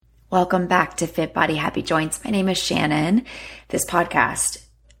Welcome back to Fit Body Happy Joints. My name is Shannon. This podcast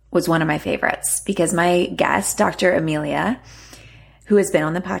was one of my favorites because my guest, Dr. Amelia, who has been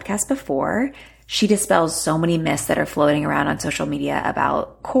on the podcast before, she dispels so many myths that are floating around on social media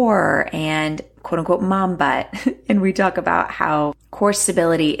about core and quote unquote mom butt. And we talk about how core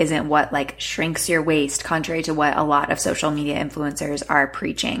stability isn't what shrinks your waist, contrary to what a lot of social media influencers are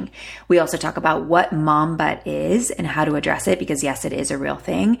preaching. We also talk about what mom butt is and how to address it because yes, it is a real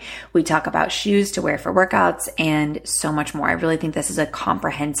thing. We talk about shoes to wear for workouts and so much more. I really think this is a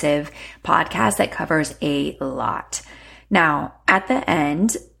comprehensive podcast that covers a lot. Now, at the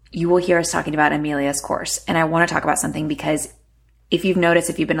end, you will hear us talking about Amelia's course. And I want to talk about something because if you've noticed,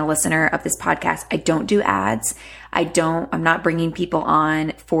 if you've been a listener of this podcast, I don't do ads. I'm not bringing people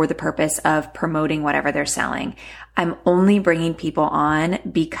on for the purpose of promoting whatever they're selling. I'm only bringing people on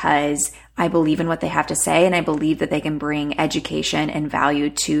because I believe in what they have to say and I believe that they can bring education and value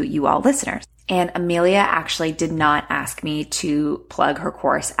to you all listeners. And Amelia actually did not ask me to plug her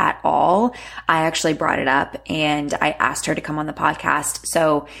course at all. I actually brought it up and I asked her to come on the podcast.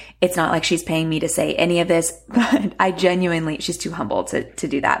 So it's not like she's paying me to say any of this, but she's too humble to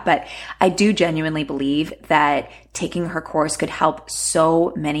do that. But I do genuinely believe that taking her course could help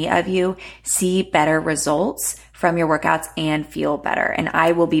so many of you see better results from your workouts and feel better. And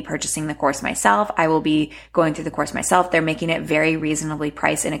I will be purchasing the course myself. I will be going through the course myself. They're making it very reasonably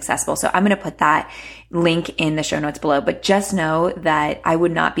priced and accessible. So I'm going to put that link in the show notes below, but just know that I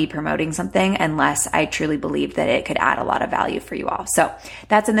would not be promoting something unless I truly believe that it could add a lot of value for you all. So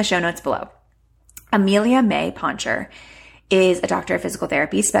that's in the show notes below. Amelia Ponchur is a doctor of physical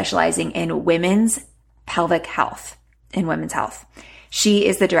therapy specializing in women's pelvic health, in women's health. She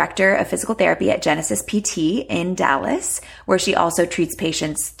is the director of physical therapy at Genesis PT in Dallas, where she also treats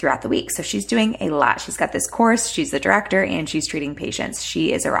patients throughout the week. So she's doing a lot. She's got this course, she's the director, and she's treating patients.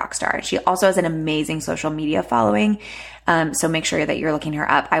 She is a rock star. She also has an amazing social media following. So make sure that you're looking her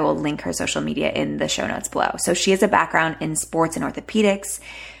up. I will link her social media in the show notes below. So she has a background in sports and orthopedics.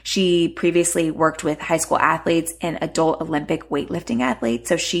 She previously worked with high school athletes and adult Olympic weightlifting athletes.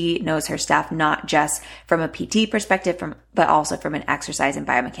 So she knows her stuff, not just from a PT perspective, but also from an exercise and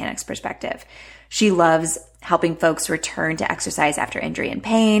biomechanics perspective. She loves helping folks return to exercise after injury and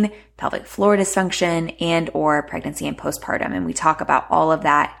pain, pelvic floor dysfunction, and or pregnancy and postpartum. And we talk about all of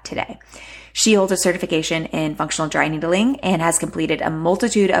that today. She holds a certification in functional dry needling and has completed a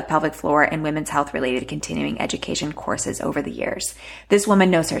multitude of pelvic floor and women's health related continuing education courses over the years. This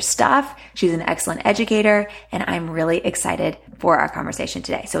woman knows her stuff. She's an excellent educator, and I'm really excited for our conversation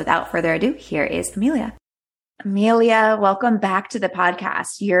today. So without further ado, here is Amelia. Amelia, welcome back to the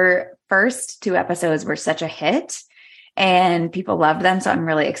podcast. Your first 2 episodes were such a hit and people loved them. So I'm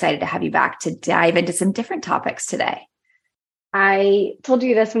really excited to have you back to dive into some different topics today. I told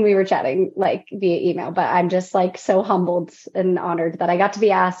you this when we were chatting, via email, but I'm just so humbled and honored that I got to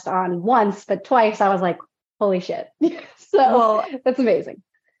be asked on once, but twice I was like, holy shit. That's amazing.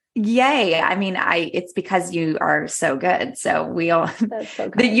 Yay. I mean, it's because you are so good. So that's so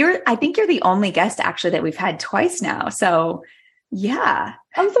cool. I think you're the only guest actually that we've had twice now. So yeah.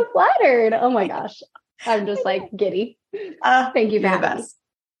 I'm so flattered. Oh my gosh. I'm just giddy. Thank you for having me.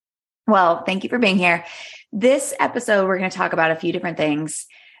 Well, thank you for being here. This episode, we're going to talk about a few different things.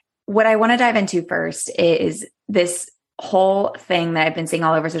 What I want to dive into first is this whole thing that I've been seeing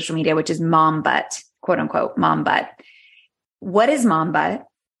all over social media, which is mom butt, quote unquote, mom butt. What is mom butt?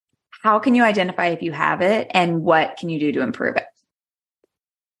 How can you identify if you have it? And what can you do to improve it?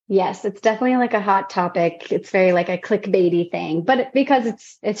 Yes, it's definitely a hot topic. It's very a clickbaity thing, but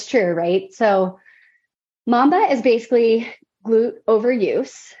because it's true, right? So mom butt is basically glute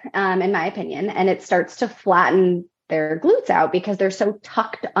overuse, in my opinion, and it starts to flatten their glutes out because they're so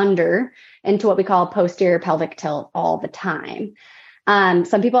tucked under into what we call posterior pelvic tilt all the time.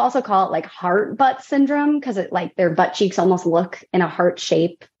 Some people also call it heart butt syndrome because it their butt cheeks almost look in a heart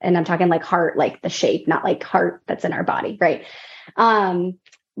shape. And I'm talking heart, the shape, not heart that's in our body. Right.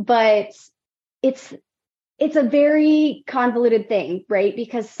 But it's a very convoluted thing, right?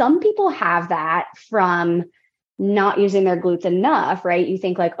 Because some people have that from not using their glutes enough, right? You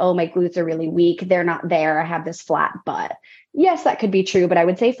think oh, my glutes are really weak. They're not there. I have this flat butt. Yes, that could be true. But I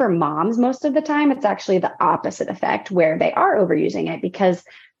would say for moms, most of the time, it's actually the opposite effect where they are overusing it because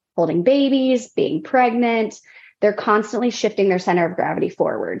holding babies, being pregnant, they're constantly shifting their center of gravity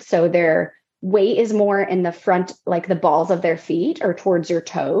forward. So their weight is more in the front, the balls of their feet or towards your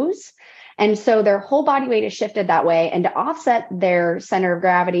toes. And so their whole body weight is shifted that way. And to offset their center of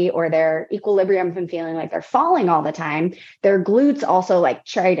gravity or their equilibrium from feeling like they're falling all the time, their glutes also like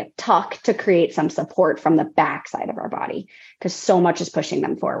try to tuck to create some support from the back side of our body because so much is pushing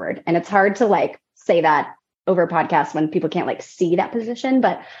them forward. And it's hard to like say that over a podcast when people can't like see that position,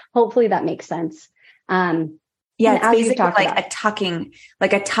 but hopefully that makes sense. Yeah, it's basically like a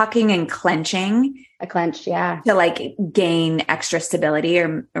tucking and clenching. A clench, yeah. To like gain extra stability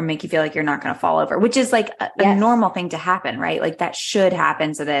or make you feel like you're not going to fall over, which is like a normal thing to happen, right? Like that should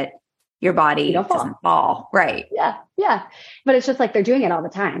happen so that your body doesn't fall. Right. Yeah. Yeah. But it's just like they're doing it all the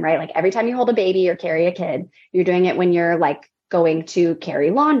time, right? Like every time you hold a baby or carry a kid, you're doing it when you're like going to carry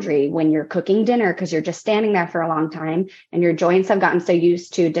laundry, when you're cooking dinner, because you're just standing there for a long time and your joints have gotten so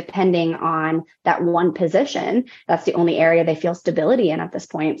used to depending on that one position. That's the only area they feel stability in at this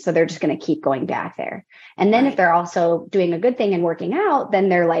point. So they're just going to keep going back there. And then if they're also doing a good thing and working out, then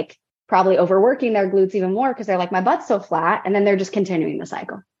they're like probably overworking their glutes even more because they're like, my butt's so flat. And then they're just continuing the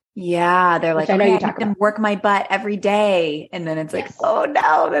cycle. Yeah. They're like, I know you talk about work my butt every day. And then it's like, oh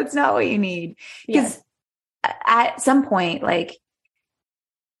no, that's not what you need. Because at some point, like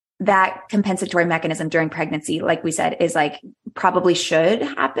that compensatory mechanism during pregnancy, like we said, is like probably should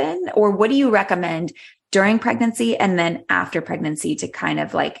happen. Or what do you recommend during pregnancy and then after pregnancy to kind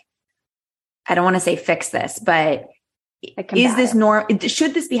of like, I don't want to say fix this, but is this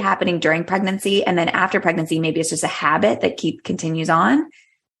should this be happening during pregnancy? And then after pregnancy, maybe it's just a habit that continues on?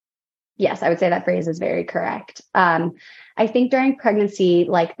 Yes, I would say that phrase is very correct. I think during pregnancy,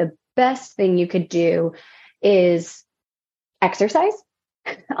 like the best thing you could do is exercise.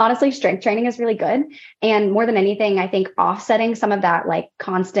 Honestly, strength training is really good. And more than anything, I think offsetting some of that like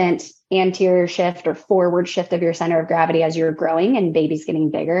constant anterior shift or forward shift of your center of gravity as you're growing and baby's getting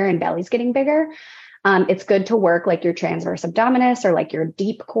bigger and belly's getting bigger. It's good to work like your transverse abdominis or like your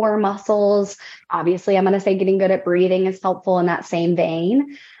deep core muscles. Obviously, I'm going to say getting good at breathing is helpful in that same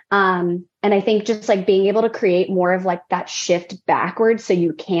vein. And I think just like being able to create more of like that shift backwards so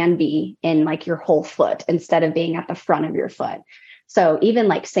you can be in like your whole foot instead of being at the front of your foot. So even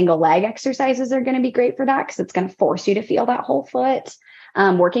like single leg exercises are going to be great for that because it's going to force you to feel that whole foot.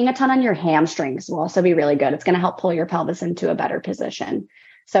 Working a ton on your hamstrings will also be really good. It's going to help pull your pelvis into a better position.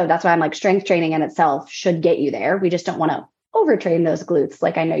 So that's why I'm like strength training in itself should get you there. We just don't want to overtrain those glutes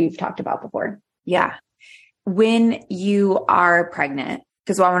like I know you've talked about before. Yeah. When you are pregnant,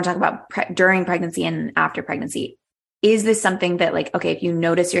 because what I want to talk about during pregnancy and after pregnancy, is this something that like, okay, if you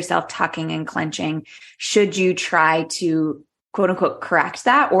notice yourself tucking and clenching, should you try to quote unquote correct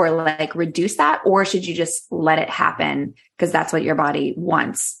that or like reduce that? Or should you just let it happen because that's what your body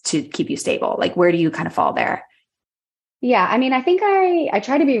wants to keep you stable? Like, where do you kind of fall there? Yeah. I mean, I think I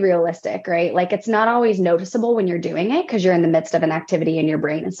try to be realistic, right? Like it's not always noticeable when you're doing it because you're in the midst of an activity and your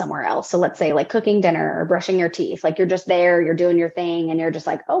brain is somewhere else. So let's say like cooking dinner or brushing your teeth, like you're just there, you're doing your thing and you're just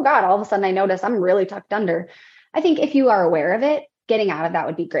like, oh God, all of a sudden I notice I'm really tucked under. I think if you are aware of it, getting out of that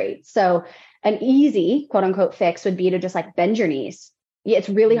would be great. So an easy quote unquote fix would be to just like bend your knees. Yeah, it's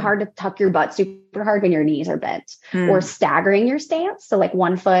really hard to tuck your butt super hard when your knees are bent or staggering your stance. So like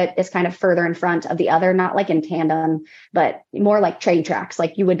one foot is kind of further in front of the other, not like in tandem, but more like train tracks,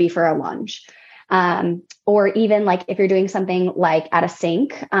 like you would be for a lunge. Or even like if you're doing something like at a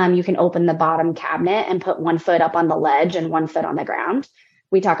sink, you can open the bottom cabinet and put one foot up on the ledge and one foot on the ground.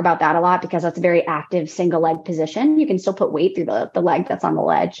 We talk about that a lot because that's a very active single leg position. You can still put weight through the leg that's on the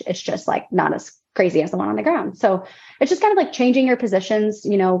ledge. It's just like not as crazy as the one on the ground. So it's just kind of like changing your positions.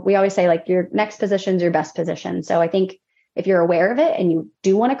 You know, we always say like your next position is your best position. So I think if you're aware of it and you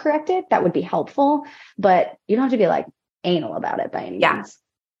do want to correct it, that would be helpful, but you don't have to be like anal about it by any means.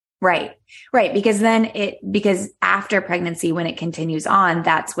 Right. Right. Because after pregnancy, when it continues on,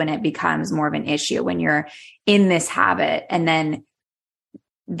 that's when it becomes more of an issue when you're in this habit and then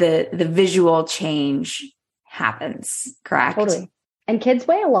the visual change happens. Correct. Totally. And kids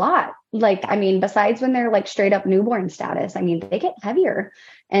weigh a lot. Like, I mean, besides when they're like straight up newborn status, I mean, they get heavier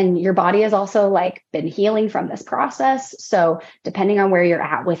and your body has also like been healing from this process. So depending on where you're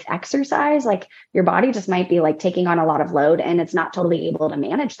at with exercise, like your body just might be like taking on a lot of load and it's not totally able to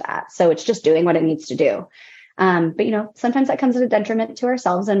manage that. So it's just doing what it needs to do. But you know, sometimes that comes at a detriment to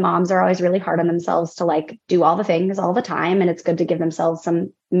ourselves and moms are always really hard on themselves to like do all the things all the time. And it's good to give themselves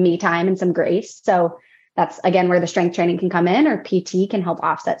some me time and some grace. So that's again, where the strength training can come in or PT can help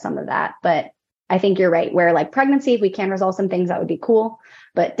offset some of that. But I think you're right. Where like pregnancy, if we can resolve some things, that would be cool.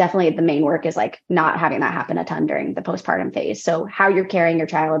 But definitely the main work is like not having that happen a ton during the postpartum phase. So how you're carrying your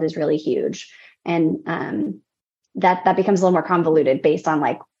child is really huge. And that becomes a little more convoluted based on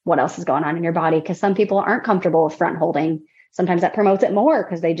like what else is going on in your body. Because some people aren't comfortable with front holding sometimes that promotes it more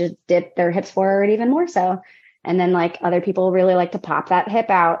because they just dip their hips forward even more so. And then like other people really like to pop that hip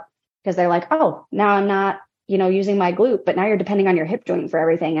out because they're like, oh, now I'm not, using my glute, but now you're depending on your hip joint for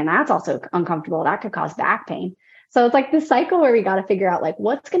everything. And that's also uncomfortable. That could cause back pain. So it's like this cycle where we got to figure out like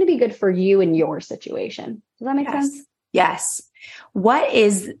what's going to be good for you in your situation. Does that make sense? Yes. What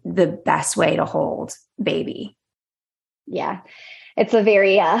is the best way to hold baby? Yeah. It's a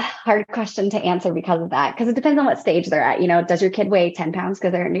very hard question to answer because of that, because it depends on what stage they're at. Does your kid weigh 10 pounds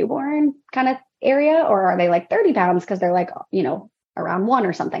because they're a newborn kind of area, or are they like 30 pounds because they're like, around 1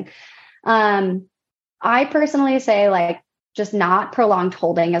 or something? I personally say like just not prolonged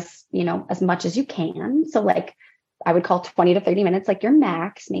holding as much as you can. So like I would call 20 to 30 minutes like your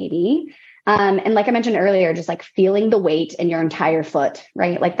max maybe. And like I mentioned earlier, just like feeling the weight in your entire foot,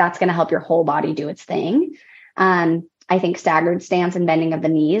 right? Like that's going to help your whole body do its thing. I think staggered stance and bending of the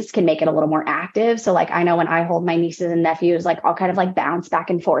knees can make it a little more active. So like I know when I hold my nieces and nephews, like I'll kind of like bounce back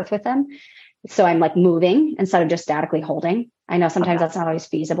and forth with them. So I'm like moving instead of just statically holding. I know sometimes that's not always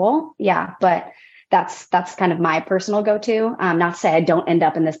feasible. Yeah, but that's kind of my personal go-to. Not to say I don't end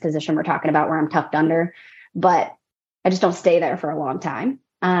up in this position we're talking about where I'm tucked under, but I just don't stay there for a long time.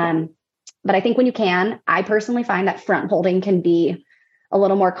 But I think when you can, I personally find that front holding can be a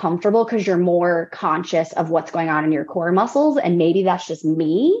little more comfortable because you're more conscious of what's going on in your core muscles. And maybe that's just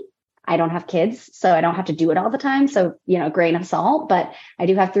me. I don't have kids, so I don't have to do it all the time. So, grain of salt, but I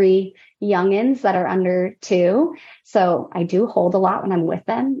do have 3 youngins that are under 2. So I do hold a lot when I'm with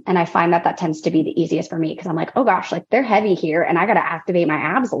them. And I find that tends to be the easiest for me because I'm like, oh gosh, like they're heavy here and I got to activate my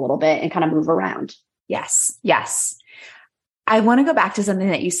abs a little bit and kind of move around. Yes. Yes. I want to go back to something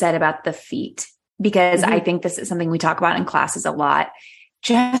that you said about the feet, because I think this is something we talk about in classes a lot.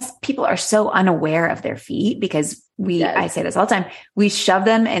 Just people are so unaware of their feet because I say this all the time, we shove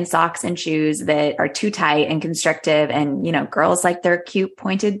them in socks and shoes that are too tight and constrictive. And, girls like their cute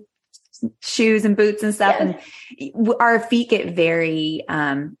pointed shoes and boots and stuff. Yes. And our feet get very,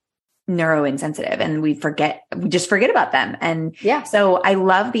 neuroinsensitive and we just forget about them. And so I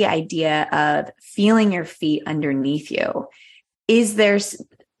love the idea of feeling your feet underneath you.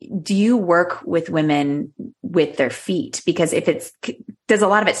 Do you work with women with their feet? Because does a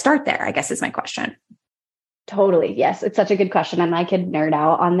lot of it start there? I guess is my question. Totally. Yes. It's such a good question. And I could nerd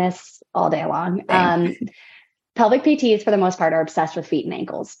out on this all day long. Pelvic PTs for the most part are obsessed with feet and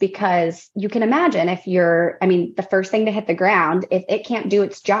ankles because you can imagine the first thing to hit the ground, if it can't do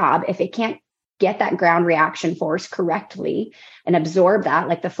its job, if it can't get that ground reaction force correctly and absorb that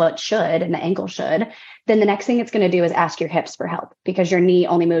like the foot should and the ankle should, then the next thing it's going to do is ask your hips for help because your knee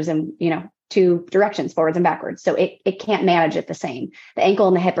only moves in, 2 directions, forwards and backwards. So it can't manage it the same. The ankle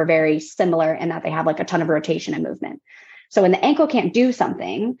and the hip are very similar in that they have like a ton of rotation and movement. So when the ankle can't do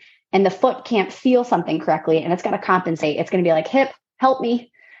something and the foot can't feel something correctly and it's got to compensate, it's going to be like, hip, help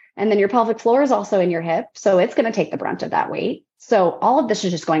me. And then your pelvic floor is also in your hip. So it's going to take the brunt of that weight. So all of this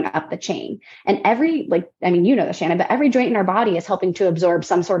is just going up the chain. And this, Shannon, but every joint in our body is helping to absorb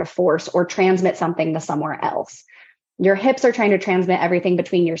some sort of force or transmit something to somewhere else. Your hips are trying to transmit everything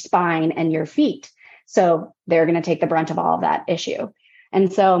between your spine and your feet. So they're going to take the brunt of all of that issue.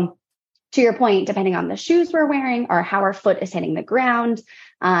 And so to your point, depending on the shoes we're wearing or how our foot is hitting the ground,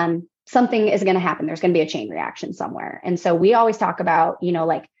 something is going to happen. There's going to be a chain reaction somewhere. And so we always talk about,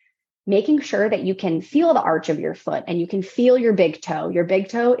 making sure that you can feel the arch of your foot and you can feel your big toe. Your big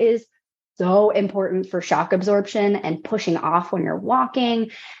toe is so important for shock absorption and pushing off when you're walking.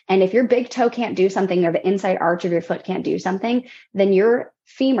 And if your big toe can't do something or the inside arch of your foot can't do something, then your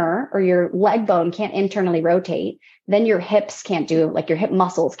femur or your leg bone can't internally rotate. Then your hips can't do, like your hip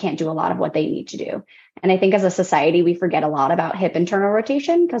muscles can't do a lot of what they need to do. And I think as a society, we forget a lot about hip internal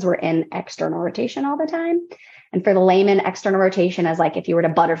rotation because we're in external rotation all the time. And for the layman, external rotation is like if you were to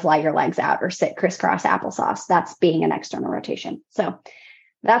butterfly your legs out or sit crisscross applesauce, that's being an external rotation. So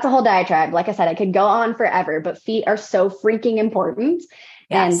that's a whole diatribe. Like I said, I could go on forever, but feet are so freaking important.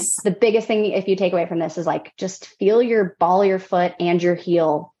 Yes. And the biggest thing, if you take away from this, is like just feel your ball of your foot and your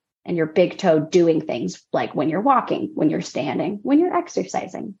heel and your big toe doing things like when you're walking, when you're standing, when you're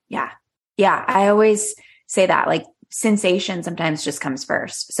exercising. Yeah. Yeah. I always say that like sensation sometimes just comes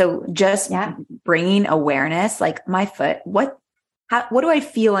first. So just bringing awareness, like my foot, what do I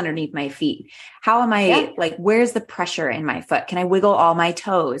feel underneath my feet? How am I like, where's the pressure in my foot? Can I wiggle all my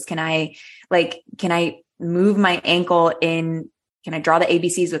toes? Can I move my ankle in? Can I draw the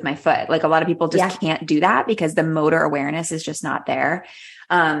ABCs with my foot? Like a lot of people just can't do that because the motor awareness is just not there.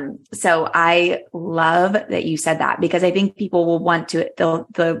 So I love that you said that because I think people will want to,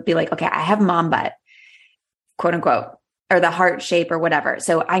 they'll be like, okay, I have mom butt, quote unquote. or the heart shape or whatever.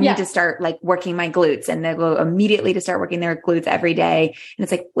 So I need to start like working my glutes, and they'll go immediately to start working their glutes every day. And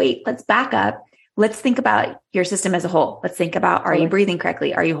it's like, wait, let's back up. Let's think about your system as a whole. Let's think about, are you breathing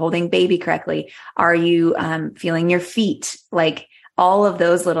correctly? Are you holding baby correctly? Are you feeling your feet? Like all of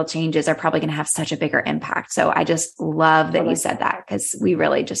those little changes are probably going to have such a bigger impact. So I just love that you said that, because we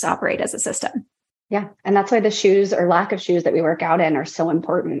really just operate as a system. Yeah. And that's why the shoes or lack of shoes that we work out in are so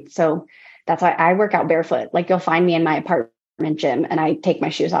important. So that's why I work out barefoot. Like you'll find me in my apartment gym and I take my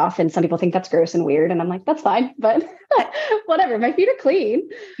shoes off, and some people think that's gross and weird. And I'm like, that's fine, but whatever. My feet are clean.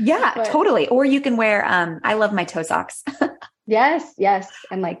 Yeah, totally. Or you can wear, I love my toe socks. Yes.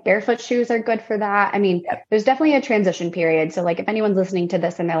 And like barefoot shoes are good for that. I mean, there's definitely a transition period. So like if anyone's listening to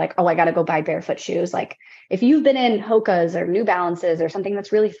this and they're like, oh, I got to go buy barefoot shoes. Like if you've been in Hoka's or New Balances or something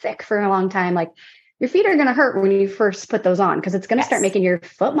that's really thick for a long time, like your feet are going to hurt when you first put those on, because it's going to start making your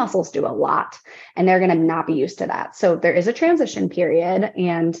foot muscles do a lot, and they're going to not be used to that. So there is a transition period.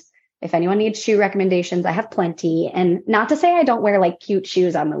 And if anyone needs shoe recommendations, I have plenty. And not to say I don't wear like cute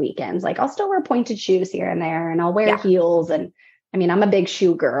shoes on the weekends. Like I'll still wear pointed shoes here and there, and I'll wear heels. And I mean, I'm a big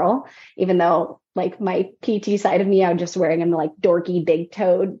shoe girl, even though like my PT side of me, I'm just wearing them like dorky, big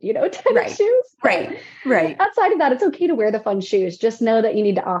toed, tennis shoes. Right. Outside of that, it's okay to wear the fun shoes. Just know that you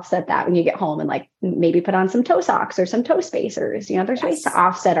need to offset that when you get home, and like maybe put on some toe socks or some toe spacers. There's ways to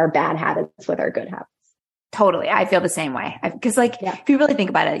offset our bad habits with our good habits. Totally. I feel the same way. Because if you really think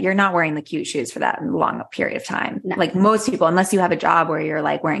about it, you're not wearing the cute shoes for that long period of time. No. Like most people, unless you have a job where you're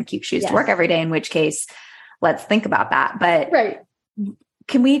like wearing cute shoes to work every day, in which case let's think about that. But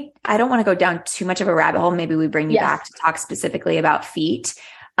I don't want to go down too much of a rabbit hole. Maybe we bring you back to talk specifically about feet.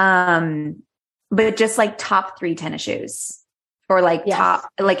 But just like top 3 tennis shoes, or like top,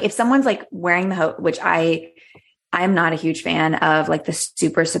 like if someone's like wearing which I'm not a huge fan of like the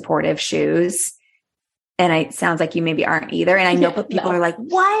super supportive shoes. And it sounds like you maybe aren't either. And I know people are like,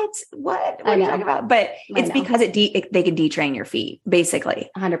 what are you talking about? But it's because they can detrain your feet, basically.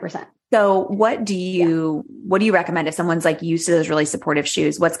 100%. So what do you recommend if someone's like used to those really supportive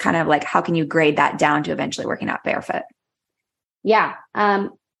shoes? What's kind of like, how can you grade that down to eventually working out barefoot? Yeah.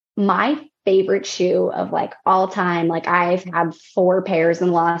 My favorite shoe of like all time, like I've had 4 pairs in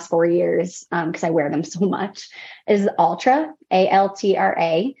the last 4 years, because I wear them so much, is Altra,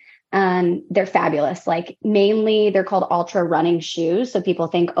 Altra. They're fabulous. Like mainly they're called ultra running shoes. So people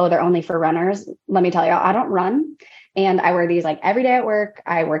think, oh, they're only for runners. Let me tell you, I don't run. And I wear these like every day at work.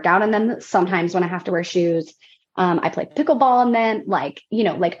 I work out in them sometimes when I have to wear shoes. I play pickleball in them, like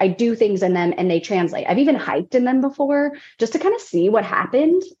I do things in them and they translate. I've even hiked in them before just to kind of see what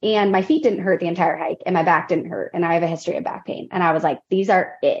happened. And my feet didn't hurt the entire hike and my back didn't hurt. And I have a history of back pain. And I was like, these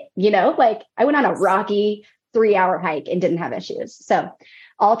are it, like I went on a rocky 3-hour hike and didn't have issues. So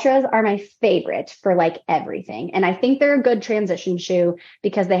Ultras are my favorite for like everything. And I think they're a good transition shoe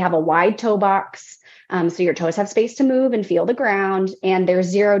because they have a wide toe box. So your toes have space to move and feel the ground, and there's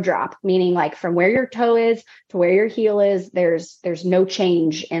 0 drop, meaning like from where your toe is to where your heel is, there's no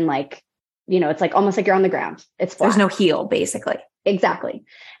change in like, it's like almost like you're on the ground. It's flat. There's no heel basically. Exactly.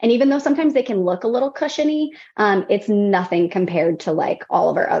 And even though sometimes they can look a little cushiony, it's nothing compared to like all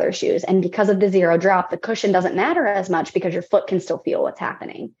of our other shoes. And because of the 0 drop, the cushion doesn't matter as much because your foot can still feel what's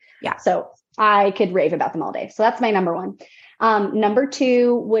happening. Yeah. So I could rave about them all day. So that's my number 1. Number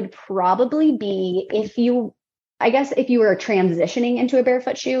 2 would probably be if you were transitioning into a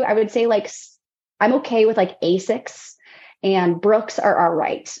barefoot shoe, I would say like, I'm okay with like Asics, and Brooks are all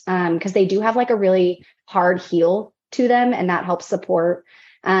right. Cause they do have like a really hard heel to them, and that helps support.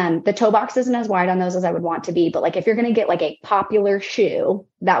 The toe box isn't as wide on those as I would want to be, but like if you're going to get like a popular shoe,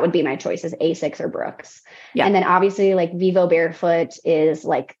 that would be my choices, Asics or Brooks. Yeah. And then obviously like Vivo Barefoot is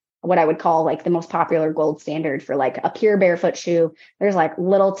like what I would call like the most popular gold standard for like a pure barefoot shoe. There's like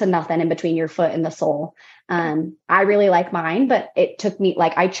little to nothing in between your foot and the sole. I really like mine, but it took me,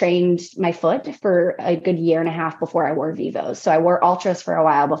 like I trained my foot for a good 1.5 years before I wore Vivos. So I wore Ultras for a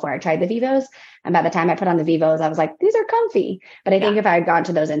while before I tried the Vivos. And by the time I put on the Vivos, I was like, these are comfy. But I think if I had gone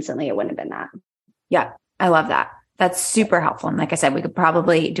to those instantly, it wouldn't have been that. Yeah. I love that. That's super helpful. And like I said, we could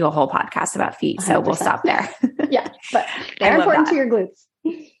probably do a whole podcast about feet. So 100%. We'll stop there. Yeah. But they're important to your glutes.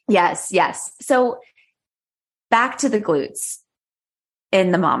 Yes. So back to the glutes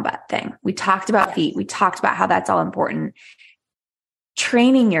in the mom butt thing. We talked about feet. We talked about how that's all important.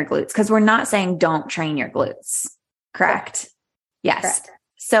 Training your glutes, because we're not saying don't train your glutes. Correct? Yes. Correct.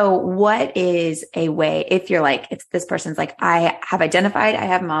 So what is a way, if you're like, if this person's like, I have identified I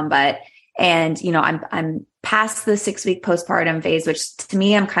have mom butt, and I'm past the 6-week postpartum phase, which to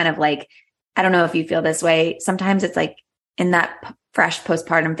me, I'm kind of like, I don't know if you feel this way. Sometimes it's like in that fresh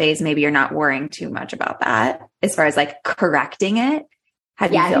postpartum phase, maybe you're not worrying too much about that as far as like correcting it. How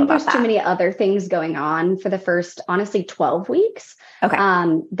do you feel about that? I think there's too many other things going on for the first, honestly, 12 weeks. Okay.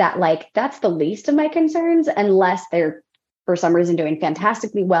 That like, that's the least of my concerns, unless they're for some reason doing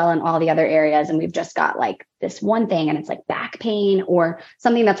fantastically well in all the other areas. And we've just got like this one thing and it's like back pain or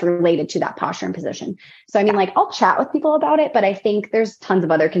something that's related to that posture and position. So, I mean, like I'll chat with people about it, but I think there's tons of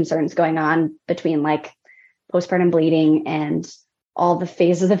other concerns going on between like postpartum bleeding and all the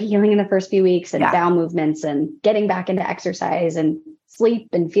phases of healing in the first few weeks and bowel movements and getting back into exercise and sleep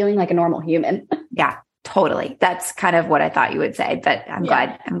and feeling like a normal human. Yeah, totally. That's kind of what I thought you would say, but I'm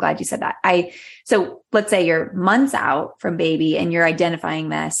glad you said that. So let's say you're months out from baby and you're identifying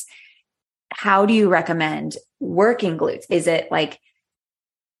this. How do you recommend working glutes? Is it like,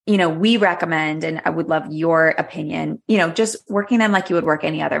 we recommend, and I would love your opinion, just working them like you would work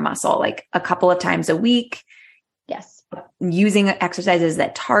any other muscle, like a couple of times a week. Yes. Using exercises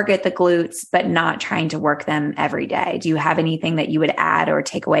that target the glutes, but not trying to work them every day. Do you have anything that you would add or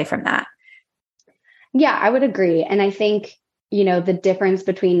take away from that? Yeah, I would agree. And I think, the difference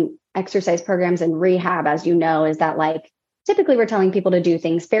between exercise programs and rehab, as you know, is that like typically we're telling people to do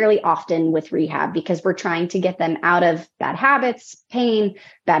things fairly often with rehab because we're trying to get them out of bad habits, pain,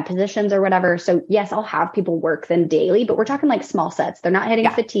 bad positions or whatever. So yes, I'll have people work them daily, but we're talking like small sets. They're not hitting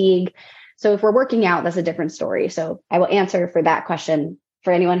fatigue. So if we're working out, that's a different story. So I will answer for that question.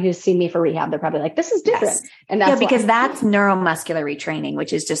 For anyone who's seen me for rehab, they're probably like, this is different. Yes. And that's because that's neuromuscular retraining,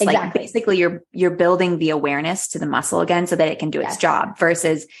 which is just like basically you're building the awareness to the muscle again so that it can do its job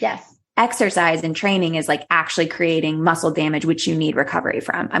versus exercise and training is like actually creating muscle damage, which you need recovery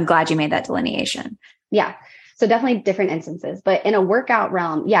from. I'm glad you made that delineation. Yeah. So definitely different instances, but in a workout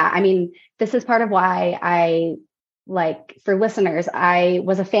realm, I mean, this is part of why I like for listeners, I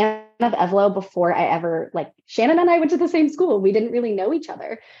was a fan of Evlo before I ever Shannon and I went to the same school. We didn't really know each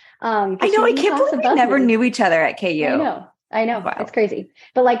other. I know. I can't believe we never knew each other at KU. I know. Wow. It's crazy.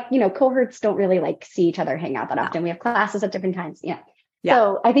 But cohorts don't really see each other hang out that often. We have classes at different times. Yeah.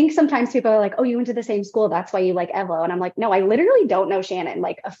 So I think sometimes people are like, oh, you went to the same school. That's why you like Evlo. And I'm like, no, I literally don't know Shannon.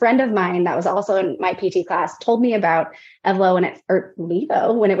 Like a friend of mine that was also in my PT class told me about Evlo or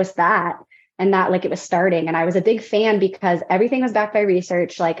Levo when it was that. And that it was starting. And I was a big fan because everything was backed by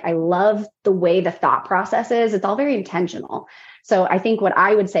research. I love the way the thought process is. It's all very intentional. So I think what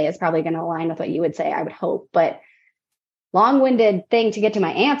I would say is probably going to align with what you would say, I would hope. But long-winded thing to get to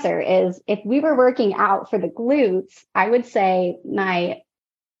my answer is if we were working out for the glutes, I would say my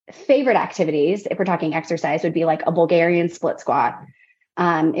favorite activities, if we're talking exercise, would be like a Bulgarian split squat.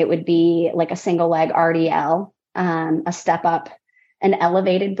 It would be like a single leg RDL, a step up. An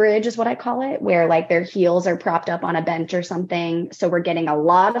elevated bridge is what I call it, where their heels are propped up on a bench or something. So we're getting a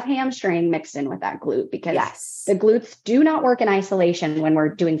lot of hamstring mixed in with that glute because the glutes do not work in isolation when we're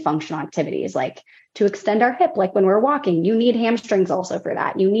doing functional activities, like to extend our hip, like when we're walking, you need hamstrings also for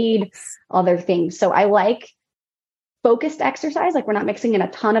that. You need other things. So I like focused exercise. We're not mixing in a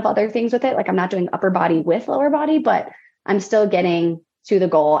ton of other things with it. I'm not doing upper body with lower body, but I'm still getting to the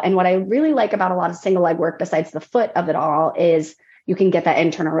goal. And what I really like about a lot of single leg work besides the foot of it all is you can get that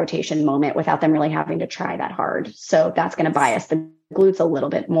internal rotation moment without them really having to try that hard. So that's going to bias the glutes a little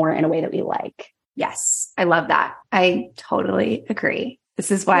bit more in a way that we like. Yes. I love that. I totally agree.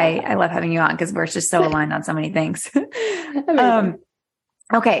 This is why I love having you on because we're just so aligned on so many things.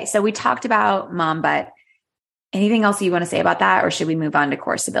 Okay. So we talked about mom, but anything else you want to say about that? Or should we move on to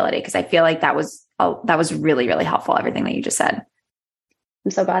core stability? Because I feel like that was really, really helpful. Everything that you just said.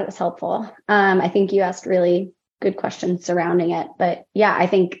 I'm so glad it was helpful. I think you asked really good questions surrounding it. But I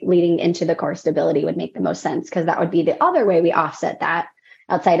think leading into the core stability would make the most sense because that would be the other way we offset that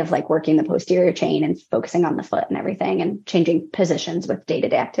outside of working the posterior chain and focusing on the foot and everything and changing positions with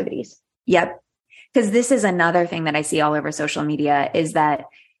day-to-day activities. Yep. Because this is another thing that I see all over social media is that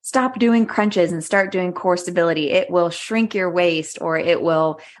stop doing crunches and start doing core stability. It will shrink your waist or it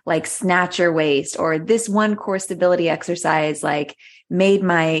will snatch your waist or this one core stability exercise made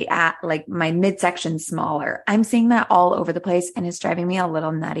my midsection smaller. I'm seeing that all over the place and it's driving me a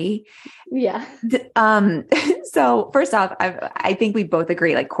little nutty. Yeah. So first off, I think we both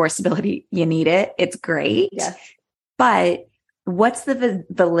agree core stability, you need it. It's great. Yes. But what's the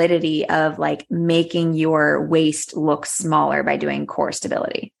validity of making your waist look smaller by doing core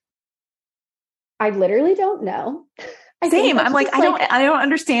stability? I literally don't know. Same. I'm I don't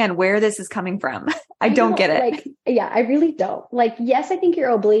understand where this is coming from. I don't get it. I really don't. Yes, I think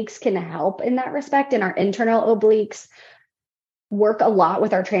your obliques can help in that respect, in our internal obliques. work a lot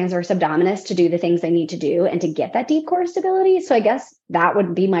with our transverse abdominis to do the things they need to do and to get that deep core stability. So I guess that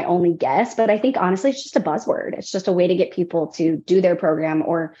would be my only guess. But I think honestly, it's just a buzzword. It's just a way to get people to do their program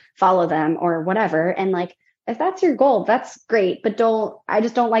or follow them or whatever. And like, if that's your goal, that's great. But I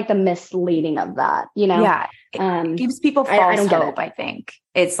just don't like the misleading of that, you know? Yeah. It gives people false hope, I think.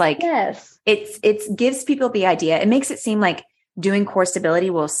 It's like, yes, it gives people the idea. It makes it seem like doing core stability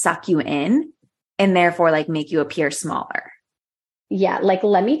will suck you in and therefore like make you appear smaller. Yeah. Like,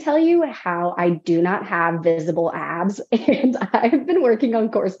 let me tell you how I do not have visible abs. And I've been working on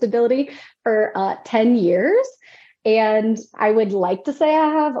core stability for 10 years. And I would like to say I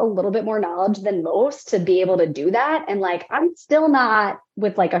have a little bit more knowledge than most to be able to do that. And like, I'm still not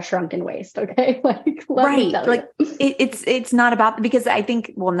with like a shrunken waist. Okay. Like, let me tell like you. It's not about, because I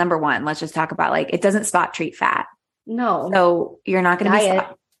think, well, number one, let's just talk about like, it doesn't spot treat fat. No. So you're not going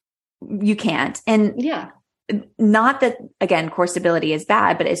to be, you can't. And yeah. Not that, again, core stability is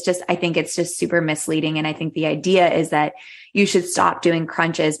bad, but it's just, I think it's just super misleading. And I think the idea is that you should stop doing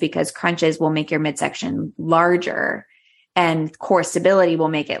crunches because crunches will make your midsection larger and core stability will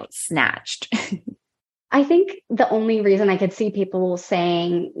make it snatched. I think the only reason I could see people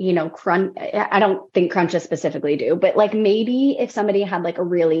saying, you know, crunch, I don't think crunches specifically do, but like maybe if somebody had like a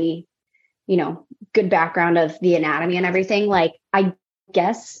really, you know, good background of the anatomy and everything, like I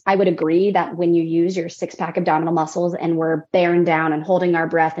guess I would agree that when you use your 6-pack abdominal muscles and we're bearing down and holding our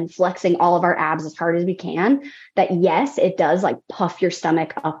breath and flexing all of our abs as hard as we can, that yes, it does like puff your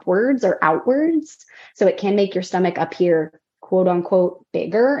stomach upwards or outwards. So it can make your stomach appear quote unquote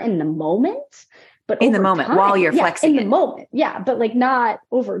bigger in the moment, but in the moment while you're flexing in the moment. Yeah. But like not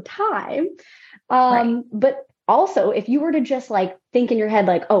over time. Right. But also, if you were to just like think in your head,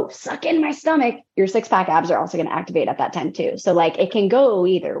 like, oh, suck in my stomach, your 6-pack abs are also going to activate at that time too. So like it can go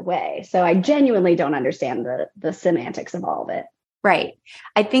either way. So I genuinely don't understand the semantics of all of it. Right.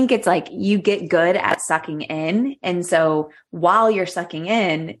 I think it's like you get good at sucking in. And so while you're sucking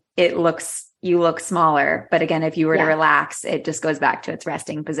in, you look smaller. But again, if you were to relax, it just goes back to its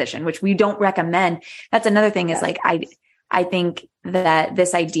resting position, which we don't recommend. That's another thing is like, I think that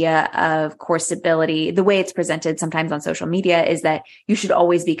this idea of core stability, the way it's presented sometimes on social media is that you should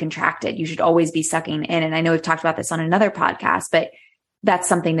always be contracted. You should always be sucking in. And I know we've talked about this on another podcast, but that's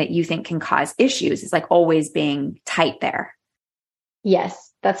something that you think can cause issues. It's like always being tight there.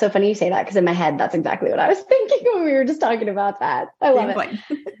 Yes. That's so funny you say that because in my head, that's exactly what I was thinking when we were just talking about that. I love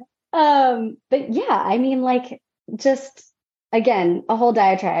it. But yeah, I mean, like just again, a whole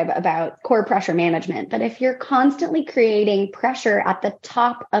diatribe about core pressure management. But if you're constantly creating pressure at the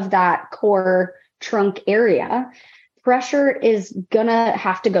top of that core trunk area, pressure is gonna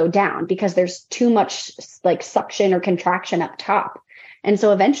have to go down because there's too much like suction or contraction up top. And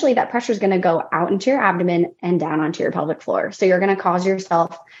so eventually that pressure is going to go out into your abdomen and down onto your pelvic floor. So you're going to cause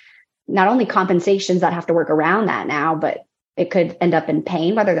yourself not only compensations that have to work around that now, but it could end up in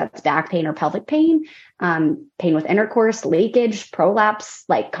pain, whether that's back pain or pelvic pain, pain with intercourse, leakage, prolapse,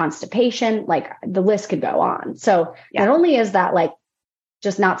 like constipation, like the list could go on. So not only is that like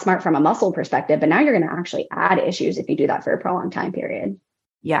just not smart from a muscle perspective, but now you're going to actually add issues if you do that for a prolonged time period.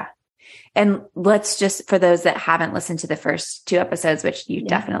 Yeah. And let's just, for those that haven't listened to the first 2 episodes, which you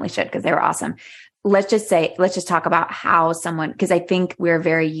definitely should, because they were awesome. Let's just talk about how someone, because I think we're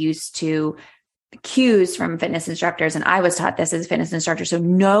very used to cues from fitness instructors. And I was taught this as a fitness instructor. So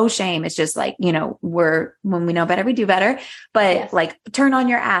no shame. It's just like, you know, when we know better, we do better, but like turn on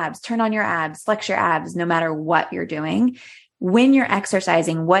your abs, flex your abs, no matter what you're doing. When you're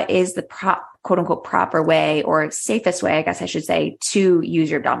exercising, what is the quote unquote proper way or safest way, I guess I should say, to use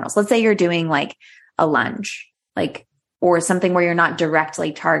your abdominals? Let's say you're doing like a lunge, or something where you're not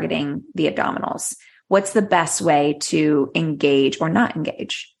directly targeting the abdominals. What's the best way to engage or not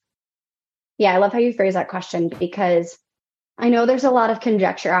engage? Yeah, I love how you phrase that question because I know there's a lot of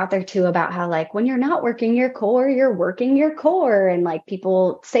conjecture out there too about how like when you're not working your core, you're working your core. And like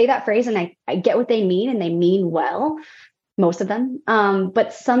people say that phrase and I get what they mean and they mean well, most of them.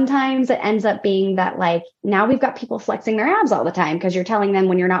 But sometimes it ends up being that like now we've got people flexing their abs all the time because you're telling them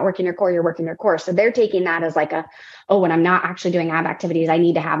when you're not working your core, you're working your core. So they're taking that as like when I'm not actually doing ab activities, I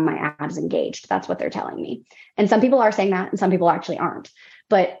need to have my abs engaged. That's what they're telling me. And some people are saying that and some people actually aren't.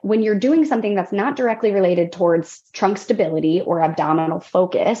 But when you're doing something that's not directly related towards trunk stability or abdominal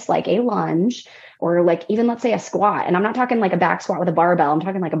focus, like a lunge or like even let's say a squat, and I'm not talking like a back squat with a barbell, I'm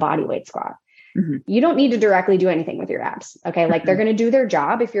talking like a body weight squat. Mm-hmm. You don't need to directly do anything with your abs. Okay. Like they're going to do their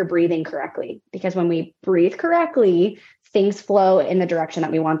job if you're breathing correctly, because when we breathe correctly, things flow in the direction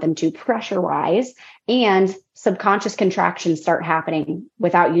that we want them to pressure wise, and subconscious contractions start happening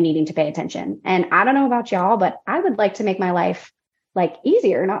without you needing to pay attention. And I don't know about y'all, but I would like to make my life like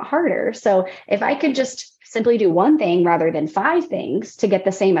easier, not harder. So if I could just simply do one thing rather than 5 things to get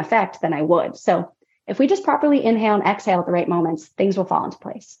the same effect, then I would. So if we just properly inhale and exhale at the right moments, things will fall into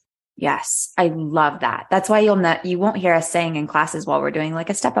place. Yes, I love that. That's why you won't hear us saying in classes while we're doing like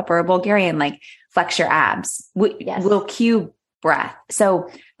a step up or a Bulgarian, like flex your abs. We'll cue breath. So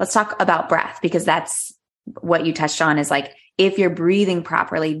let's talk about breath, because that's what you touched on, is like, if you're breathing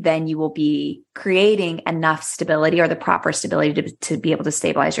properly, then you will be creating enough stability, or the proper stability to be able to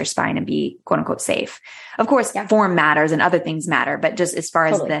stabilize your spine and be quote unquote safe. Of course, form matters and other things matter, but just as far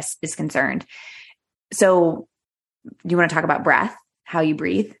as this is concerned. So you want to talk about breath, how you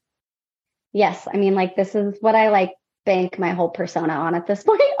breathe? Yes. I mean, like, this is what I like bank my whole persona on at this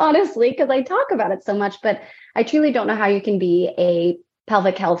point, honestly, because I talk about it so much, but I truly don't know how you can be a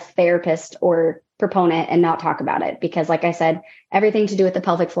pelvic health therapist or proponent and not talk about it. Because like I said, everything to do with the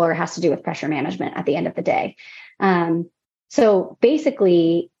pelvic floor has to do with pressure management at the end of the day. So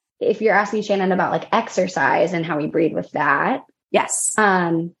basically, if you're asking Shannon about like exercise and how we breathe with that. Yes.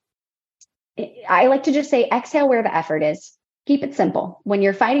 I like to just say, exhale where the effort is. Keep it simple. When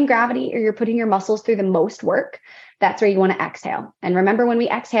you're fighting gravity or you're putting your muscles through the most work, that's where you want to exhale. And remember, when we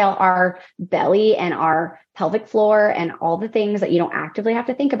exhale, our belly and our pelvic floor and all the things that you don't actively have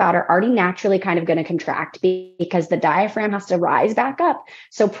to think about are already naturally kind of going to contract, because the diaphragm has to rise back up.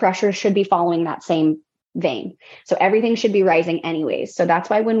 So pressure should be following that same vein. So everything should be rising anyways. So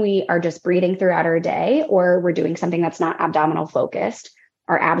that's why when we are just breathing throughout our day, or we're doing something that's not abdominal focused,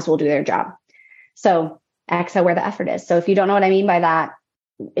 our abs will do their job. So exhale where the effort is. So if you don't know what I mean by that,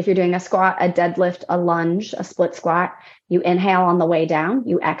 if you're doing a squat, a deadlift, a lunge, a split squat, you inhale on the way down,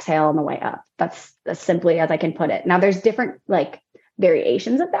 you exhale on the way up. That's as simply as I can put it. Now there's different like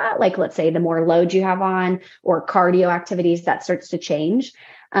variations of that. Like, let's say the more load you have on, or cardio activities, that starts to change.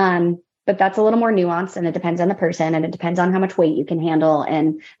 But that's a little more nuanced, and it depends on the person, and it depends on how much weight you can handle.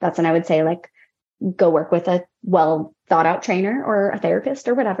 And that's when I would say, like, go work with a well thought out trainer or a therapist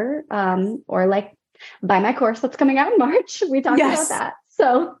or whatever. Or like, buy my course that's coming out in March. We talked about that.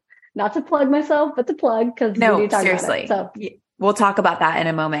 So not to plug myself, but to plug, because we do talk seriously. about it. So we'll talk about that in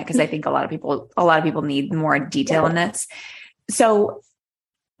a moment, because I think a lot of people need more detail in this. So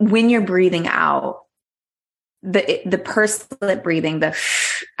when you're breathing out, the pursed lip breathing, the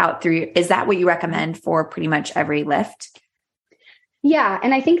out through, is that what you recommend for pretty much every lift? Yeah.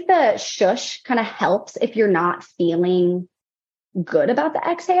 And I think the shush kind of helps if you're not feeling good about the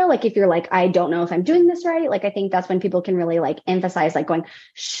exhale. Like, if you're like, I don't know if I'm doing this right. Like, I think that's when people can really like emphasize, like going,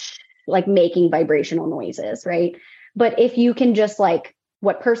 shh, like making vibrational noises. Right. But if you can just like,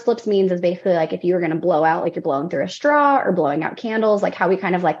 what pursed lips means is basically like, if you were going to blow out, like you're blowing through a straw or blowing out candles, like how we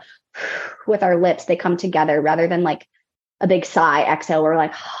kind of like with our lips, they come together rather than like a big sigh exhale. We're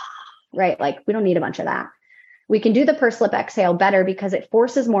like, right. Like, we don't need a bunch of that. We can do the pursed lip exhale better because it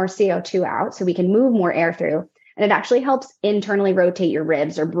forces more CO2 out, so we can move more air through. And it actually helps internally rotate your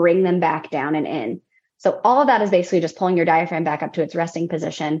ribs or bring them back down and in. So all of that is basically just pulling your diaphragm back up to its resting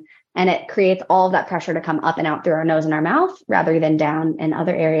position. And it creates all of that pressure to come up and out through our nose and our mouth, rather than down in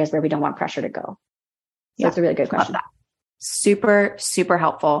other areas where we don't want pressure to go. So it's a really good question. Super, super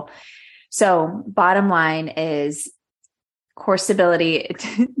helpful. So bottom line is, core stability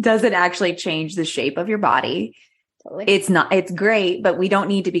doesn't actually change the shape of your body. Totally. It's great, but we don't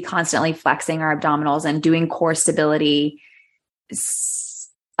need to be constantly flexing our abdominals and doing core stability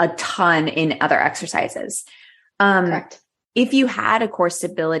a ton in other exercises. Correct. If you had a core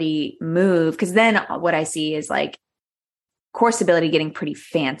stability move, because then what I see is like core stability getting pretty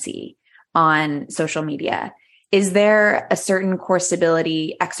fancy on social media. Is there a certain core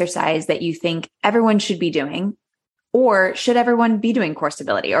stability exercise that you think everyone should be doing? Or should everyone be doing core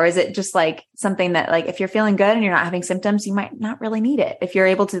stability? Or is it just like something that, like, if you're feeling good and you're not having symptoms, you might not really need it. If you're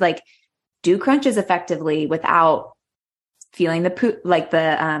able to like do crunches effectively without feeling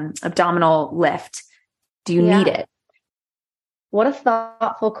the abdominal lift, do you need it? What a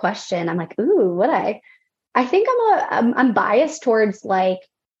thoughtful question. I'm like, ooh, would I think I'm biased towards like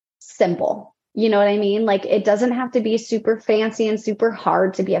simple, you know what I mean? Like, it doesn't have to be super fancy and super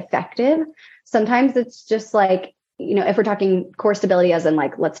hard to be effective. Sometimes it's just like, you know, if we're talking core stability as in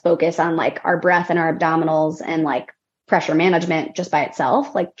like, let's focus on like our breath and our abdominals and like pressure management just by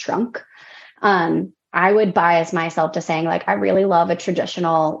itself, like trunk. I would bias myself to saying like, I really love a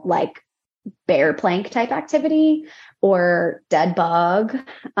traditional like bear plank type activity or dead bug,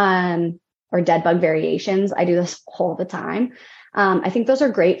 or dead bug variations. I do this all the time. I think those are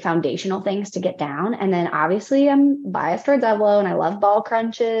great foundational things to get down. And then obviously I'm biased towards Evlo and I love ball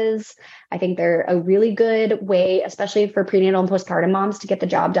crunches. I think they're a really good way, especially for prenatal and postpartum moms, to get the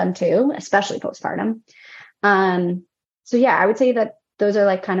job done too, especially postpartum. So yeah, I would say that those are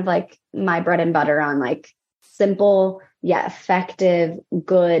like kind of like my bread and butter on like simple yet effective,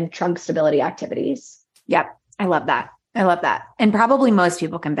 good trunk stability activities. Yep. I love that. I love that. And probably most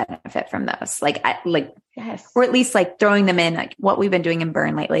people can benefit from those. Yes. Or at least like throwing them in, like what we've been doing in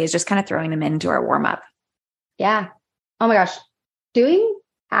Burn lately is just kind of throwing them into our warm up. Yeah. Oh my gosh. Doing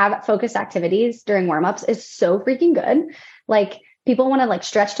focused activities during warm-ups is so freaking good. Like people want to like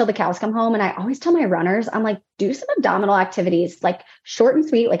stretch till the cows come home. And I always tell my runners, I'm like, do some abdominal activities, like short and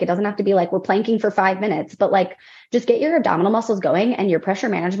sweet. Like it doesn't have to be like we're planking for 5 minutes, but like just get your abdominal muscles going and your pressure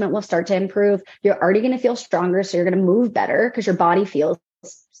management will start to improve. You're already going to feel stronger. So you're going to move better because your body feels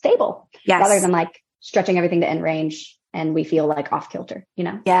stable rather than like stretching everything to end range and we feel like off kilter, you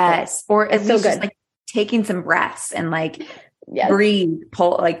know? Yes. Or at least just like taking some breaths and like breathe,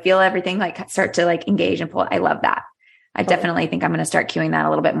 pull, like feel everything, like start to like engage and pull. I love that. I definitely think I'm going to start cueing that a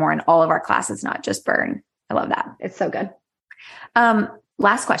little bit more in all of our classes, not just Burn. I love that. It's so good.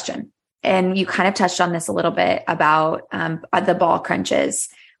 Last question. And you kind of touched on this a little bit about the ball crunches,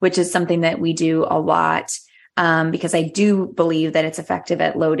 which is something that we do a lot because I do believe that it's effective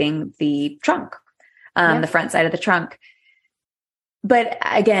at loading the trunk, the front side of the trunk. But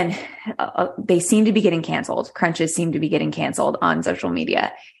again, they seem to be getting canceled. Crunches seem to be getting canceled on social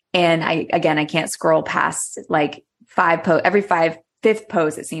media. And I can't scroll past like every fifth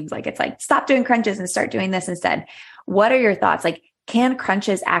post. It seems like it's like, stop doing crunches and start doing this instead. What are your thoughts? Like, can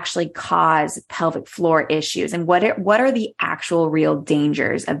crunches actually cause pelvic floor issues? And what are the actual real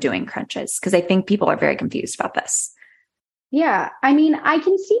dangers of doing crunches? Because I think people are very confused about this. Yeah. I mean, I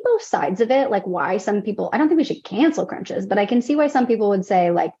can see both sides of it. Like why some people, I don't think we should cancel crunches, but I can see why some people would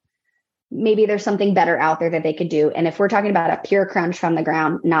say like, maybe there's something better out there that they could do. And if we're talking about a pure crunch from the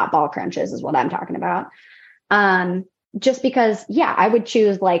ground, not ball crunches is what I'm talking about. Just because, I would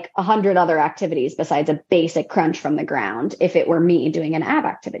choose like 100 other activities besides a basic crunch from the ground if it were me doing an ab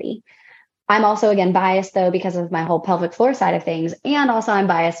activity. I'm also, again, biased though, because of my whole pelvic floor side of things. And also I'm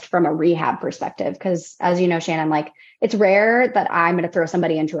biased from a rehab perspective, because as you know, Shannon, like it's rare that I'm going to throw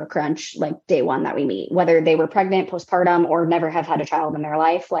somebody into a crunch like day one that we meet, whether they were pregnant, postpartum, or never have had a child in their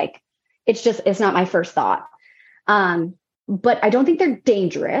life. Like it's not my first thought. But I don't think they're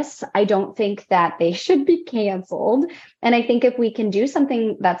dangerous. I don't think that they should be canceled. And I think if we can do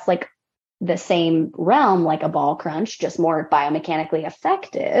something that's like the same realm, like a ball crunch, just more biomechanically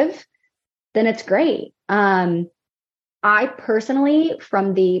effective, then it's great. I personally,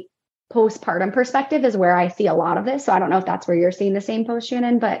 from the postpartum perspective, is where I see a lot of this. So I don't know if that's where you're seeing the same post,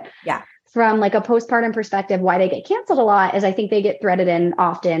 Shannon, but from like a postpartum perspective, why they get canceled a lot is I think they get threaded in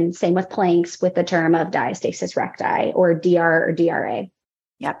often, same with planks, with the term of diastasis recti or DR or DRA.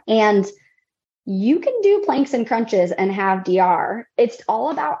 Yep. And you can do planks and crunches and have DR. It's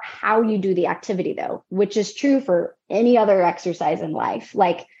all about how you do the activity though, which is true for any other exercise in life.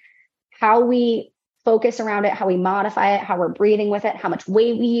 Like how we focus around it, how we modify it, how we're breathing with it, how much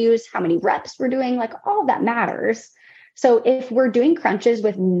weight we use, how many reps we're doing, like all of that matters. So if we're doing crunches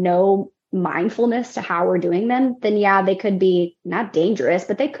with no mindfulness to how we're doing them, then they could be not dangerous,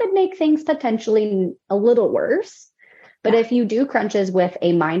 but they could make things potentially a little worse. But if you do crunches with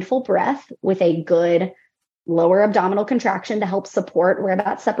a mindful breath, with a good lower abdominal contraction to help support where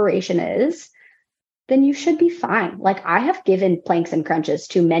that separation is, then you should be fine. Like I have given planks and crunches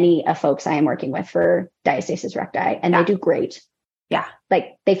to many folks I am working with for diastasis recti, and they do great. Yeah.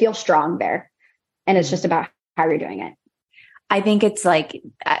 Like they feel strong there. And it's just about how you're doing it. I think it's like,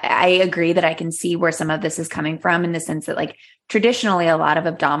 I agree that I can see where some of this is coming from in the sense that like traditionally a lot of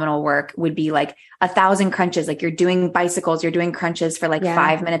abdominal work would be like 1,000 crunches. Like you're doing bicycles, you're doing crunches for like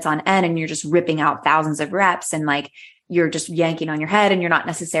 5 minutes on end and you're just ripping out thousands of reps and like you're just yanking on your head and you're not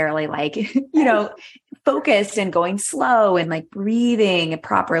necessarily like, focused and going slow and like breathing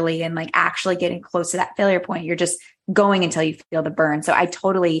properly and like actually getting close to that failure point. You're just going until you feel the burn. So I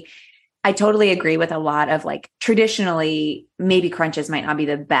totally agree with a lot of like traditionally maybe crunches might not be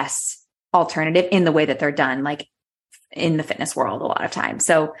the best alternative in the way that they're done, like in the fitness world a lot of times.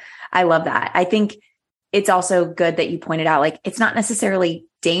 So I love that. I think it's also good that you pointed out, like, it's not necessarily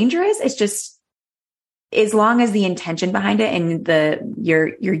dangerous. It's just as long as the intention behind it and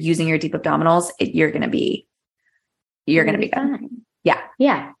you're using your deep abdominals, you're going to be good. Fine. Yeah.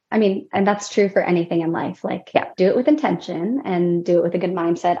 Yeah. I mean, and that's true for anything in life. Like, do it with intention and do it with a good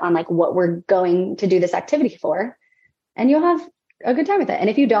mindset on like what we're going to do this activity for, and you'll have a good time with it. And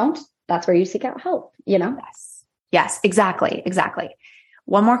if you don't, that's where you seek out help, Yes, exactly.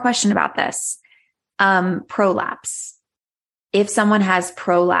 One more question about this. Prolapse. If someone has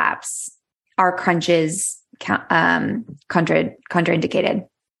prolapse, are crunches contraindicated?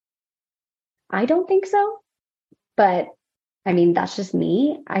 I don't think so, but I mean, that's just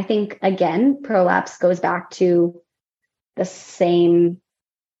me. I think, again, prolapse goes back to the same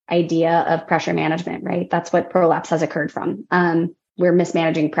idea of pressure management, right? That's what prolapse has occurred from. We're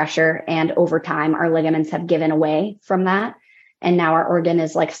mismanaging pressure, and over time, our ligaments have given away from that. And now our organ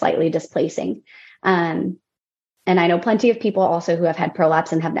is like slightly displacing. And I know plenty of people also who have had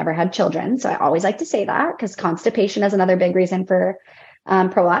prolapse and have never had children. So I always like to say that, because constipation is another big reason for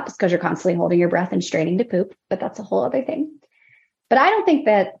prolapse, because you're constantly holding your breath and straining to poop, but that's a whole other thing. But I don't think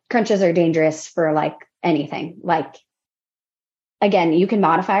that crunches are dangerous for like anything. Like, again, you can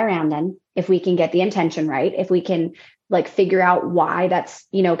modify around them if we can get the intention right, if we can like figure out why that's,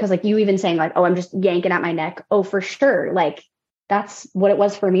 because like you even saying like, oh, I'm just yanking at my neck. Oh, for sure. Like that's what it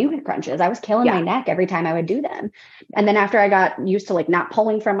was for me with crunches. I was killing my neck every time I would do them. And then after I got used to like not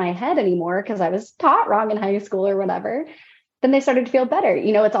pulling from my head anymore, because I was taught wrong in high school or whatever, then they started to feel better.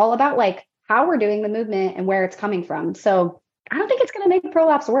 It's all about like how we're doing the movement and where it's coming from. So I don't think it's going to make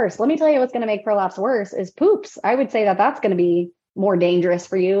prolapse worse. Let me tell you what's going to make prolapse worse is poops. I would say that that's going to be more dangerous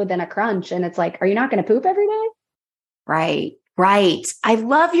for you than a crunch. And it's like, are you not going to poop every day? Right. Right. I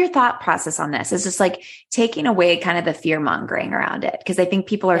love your thought process on this. It's just like taking away kind of the fear mongering around it. Cause I think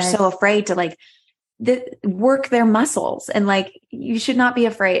people are so afraid to like work their muscles, and like, you should not be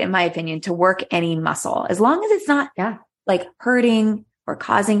afraid, in my opinion, to work any muscle as long as it's not like hurting or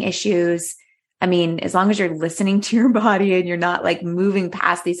causing issues. I mean, as long as you're listening to your body and you're not like moving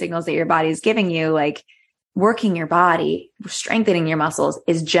past these signals that your body is giving you, like working your body, strengthening your muscles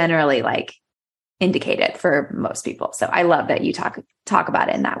is generally like indicated for most people. So I love that you talk about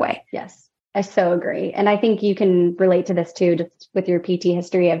it in that way. Yes, I so agree. And I think you can relate to this too, just with your PT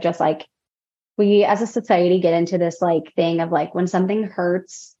history of just like, we as a society get into this like thing of like, when something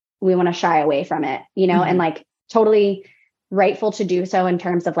hurts, we want to shy away from it, and like totally rightful to do so in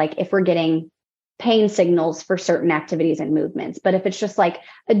terms of like, if we're getting pain signals for certain activities and movements. But if it's just like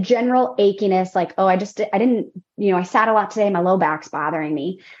a general achiness, like, oh, I sat a lot today, my low back's bothering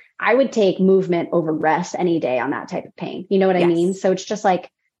me, I would take movement over rest any day on that type of pain. You know what I mean? So it's just like,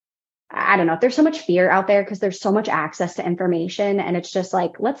 I don't know, there's so much fear out there because there's so much access to information. And it's just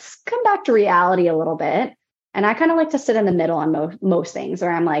like, let's come back to reality a little bit. And I kind of like to sit in the middle on most things,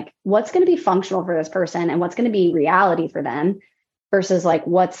 where I'm like, what's going to be functional for this person and what's going to be reality for them versus like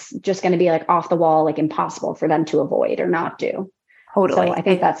what's just going to be like off the wall, like impossible for them to avoid or not do. Totally. So I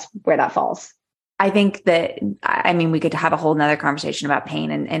think that's where that falls. I think that, I mean, we could have a whole nother conversation about pain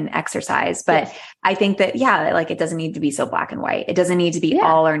and exercise, but I think that, like it doesn't need to be so black and white. It doesn't need to be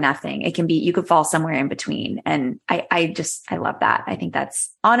all or nothing. It can be, you could fall somewhere in between. And I love that. I think that's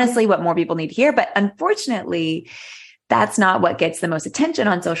honestly what more people need to hear. But unfortunately, that's not what gets the most attention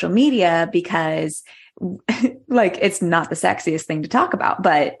on social media, because like, it's not the sexiest thing to talk about,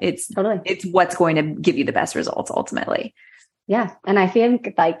 but it's what's going to give you the best results ultimately. Yeah. And I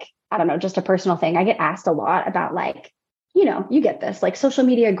think like, I don't know, just a personal thing. I get asked a lot about like, you get this like social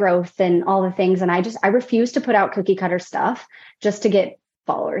media growth and all the things. And I refuse to put out cookie cutter stuff just to get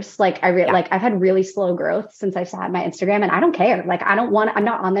followers. Like I've had really slow growth since I've had my Instagram, and I don't care. Like, I'm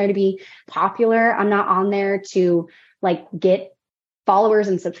not on there to be popular. I'm not on there to like get followers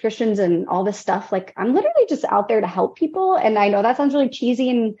and subscriptions and all this stuff. Like, I'm literally just out there to help people. And I know that sounds really cheesy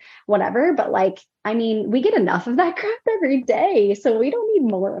and whatever, but like, I mean, we get enough of that crap every day, so we don't need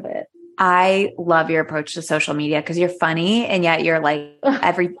more of it. I love your approach to social media because you're funny, and yet you're like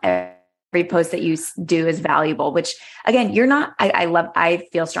every post that you do is valuable, which again, you're not, I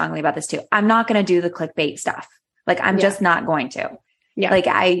feel strongly about this too. I'm not going to do the clickbait stuff. Like, I'm just not going to. Yeah. Like,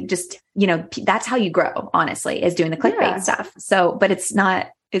 I just, that's how you grow, honestly, is doing the clickbait stuff. So, but it's not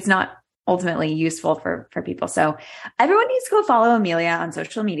ultimately useful for people. So everyone needs to go follow Amelia on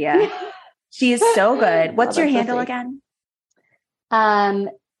social media. She is so good. What's your handle again? Dr.Amelia,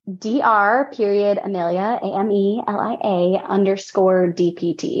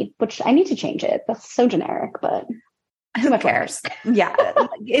 AMELIA_DPT, which I need to change it. That's so generic, but who cares? Yeah.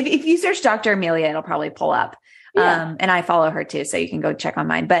 If you search Dr. Amelia, it'll probably pull up. And I follow her too, so you can go check on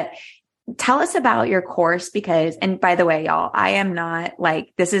mine. But tell us about your course, because, and by the way, y'all, I am not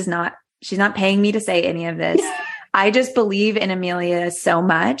like, she's not paying me to say any of this. I just believe in Amelia so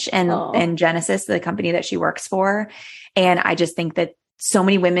much, and Genesis, the company that she works for. And I just think that so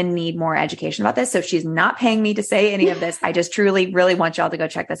many women need more education about this. So she's not paying me to say any of this. I just truly, really want y'all to go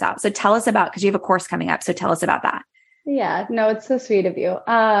check this out. So tell us because you have a course coming up. So tell us about that. Yeah, no, it's so sweet of you.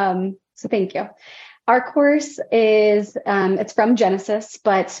 So thank you. Our course is, it's from Genesis,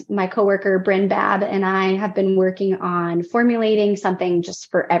 but my coworker, Bryn Babb, and I have been working on formulating something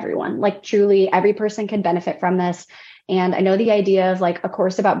just for everyone. Like, truly every person can benefit from this. And I know the idea of like a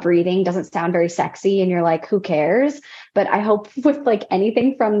course about breathing doesn't sound very sexy and you're like, who cares? But I hope with like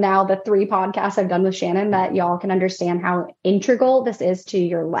anything from now, the 3 podcasts I've done with Shannon, that y'all can understand how integral this is to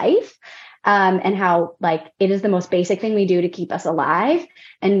your life. And how like it is the most basic thing we do to keep us alive.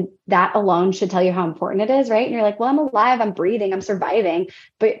 And that alone should tell you how important it is, right? And you're like, well, I'm alive, I'm breathing, I'm surviving.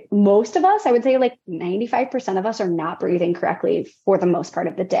 But most of us, I would say like 95% of us are not breathing correctly for the most part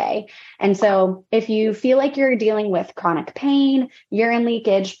of the day. And so if you feel like you're dealing with chronic pain, urine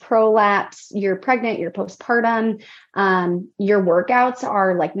leakage, prolapse, you're pregnant, you're postpartum, your workouts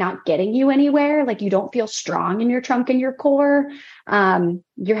are like not getting you anywhere, like you don't feel strong in your trunk and your core,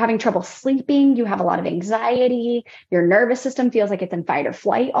 you're having trouble sleeping, you have a lot of anxiety, your nervous system feels like it's in fight or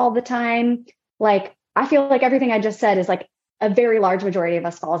flight all the time. Like, I feel like everything I just said is like a very large majority of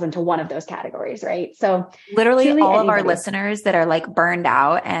us falls into one of those categories, right? So literally all of our listeners that are like burned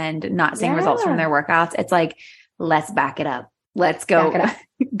out and not seeing results from their workouts, it's like, let's back it up. Let's go,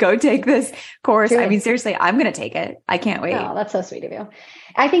 go take this course. Truly. I mean, seriously, I'm going to take it. I can't wait. Oh, that's so sweet of you.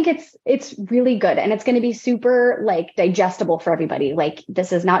 I think it's really good. And it's going to be super like digestible for everybody. Like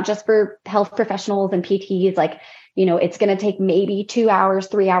this is not just for health professionals and PTs. Like, you know, it's going to take maybe 2 hours,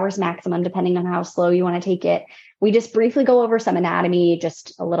 3 hours maximum, depending on how slow you want to take it. We just briefly go over some anatomy,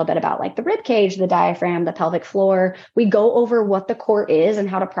 just a little bit about like the rib cage, the diaphragm, the pelvic floor. We go over what the core is and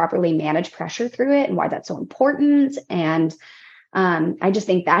how to properly manage pressure through it and why that's so important. And I just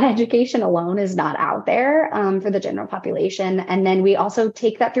think that education alone is not out there for the general population. And then we also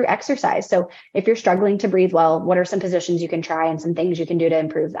take that through exercise. So if you're struggling to breathe well, what are some positions you can try and some things you can do to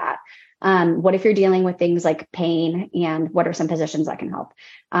improve that? What if you're dealing with things like pain, and what are some positions that can help?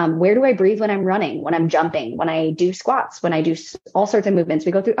 Where do I breathe when I'm running, when I'm jumping, when I do squats, when I do all sorts of movements?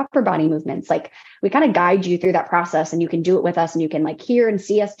 We go through upper body movements. Like we kind of guide you through that process, and you can do it with us, and you can like hear and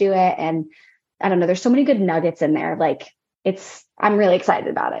see us do it. And I don't know, there's so many good nuggets in there. Like I'm really excited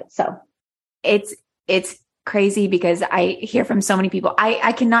about it. So it's crazy because I hear from so many people.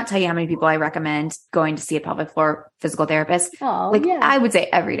 I cannot tell you how many people I recommend going to see a pelvic floor physical therapist. Oh, yeah. I would say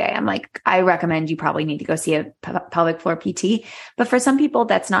every day. I'm like, I recommend you probably need to go see a pelvic floor PT. But for some people,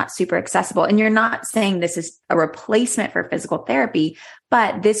 that's not super accessible. And you're not saying this is a replacement for physical therapy,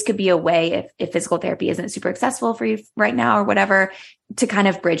 but this could be a way if physical therapy isn't super accessible for you right now or whatever, to kind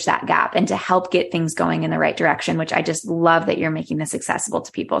of bridge that gap and to help get things going in the right direction, which I just love that you're making this accessible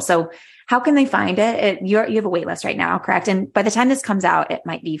to people. So how can they find it? You have a wait list right now, correct? And by the time this comes out, it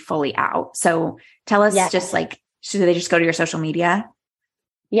might be fully out. So tell us just like, should they just go to your social media?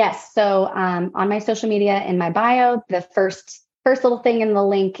 Yes. So on my social media, in my bio, the first little thing in the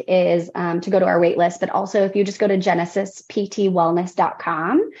link is to go to our wait list. But also if you just go to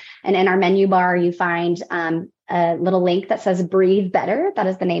genesisptwellness.com, and in our menu bar, you find a little link that says Breathe Better. That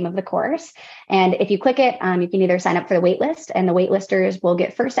is the name of the course. And if you click it, you can either sign up for the wait list, and the waitlisters will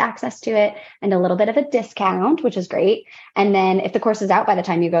get first access to it and a little bit of a discount, which is great. And then if the course is out by the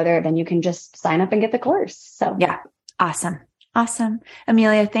time you go there, then you can just sign up and get the course. So yeah, awesome.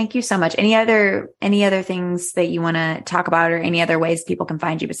 Amelia, thank you so much. Any other things that you want to talk about, or any other ways people can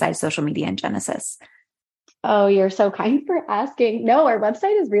find you besides social media and Genesis? Oh, you're so kind for asking. No, our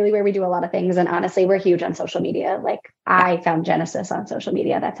website is really where we do a lot of things. And honestly, we're huge on social media. Like I found Genesis on social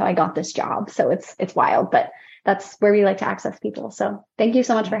media. That's how I got this job. So it's wild, but that's where we like to access people. So thank you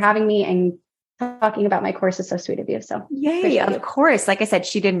so much for having me, and talking about my course is so sweet of you. So yay, of course. Like I said,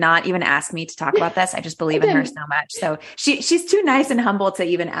 she did not even ask me to talk about this. I just believe in her so much. So she's too nice and humble to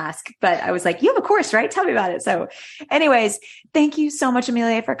even ask, but I was like, you have a course, right? Tell me about it. So anyways, thank you so much,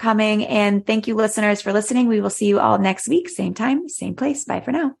 Amelia, for coming. And thank you listeners for listening. We will see you all next week. Same time, same place. Bye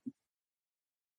for now.